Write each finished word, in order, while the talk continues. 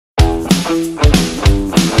Here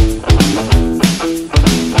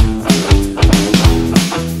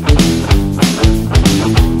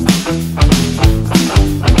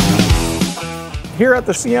at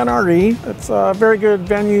the CNRE, it's a very good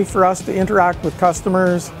venue for us to interact with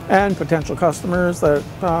customers and potential customers that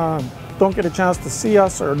don't get a chance to see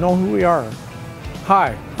us or know who we are.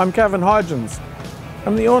 Hi, I'm Kevin Hodgins.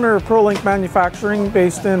 I'm the owner of Prolenc Manufacturing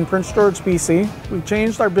based in Prince George, BC. We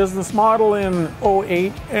changed our business model in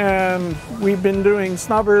 2008 and we've been doing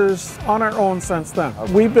snubbers on our own since then.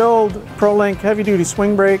 We build Prolenc heavy-duty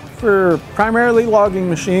swing brake for primarily logging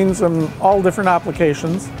machines and all different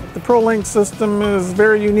applications. The Prolenc system is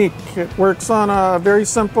very unique. It works on a very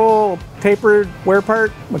simple tapered wear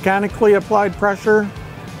part, mechanically applied pressure.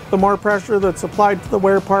 The more pressure that's applied to the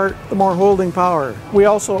wear part, the more holding power. We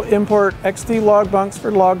also import XT log bunks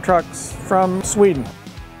for log trucks from Sweden.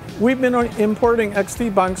 We've been importing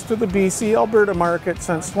XT bunks to the BC Alberta market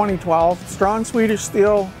since 2012. Strong Swedish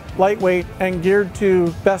steel, lightweight, and geared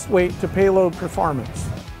to best weight to payload performance.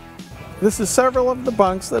 This is several of the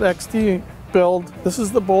bunks that XT build. This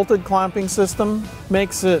is the bolted clamping system.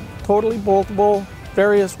 Makes it totally boltable,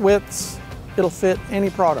 various widths. It'll fit any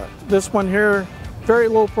product. This one here, very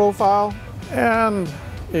low profile, and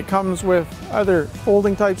it comes with either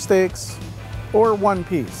folding type stakes or one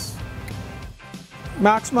piece.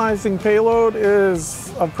 Maximizing payload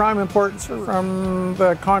is of prime importance from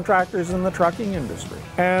the contractors in the trucking industry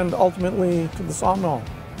and ultimately to the sawmill.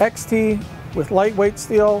 XT with lightweight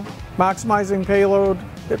steel, maximizing payload,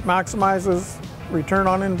 it maximizes return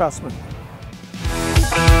on investment.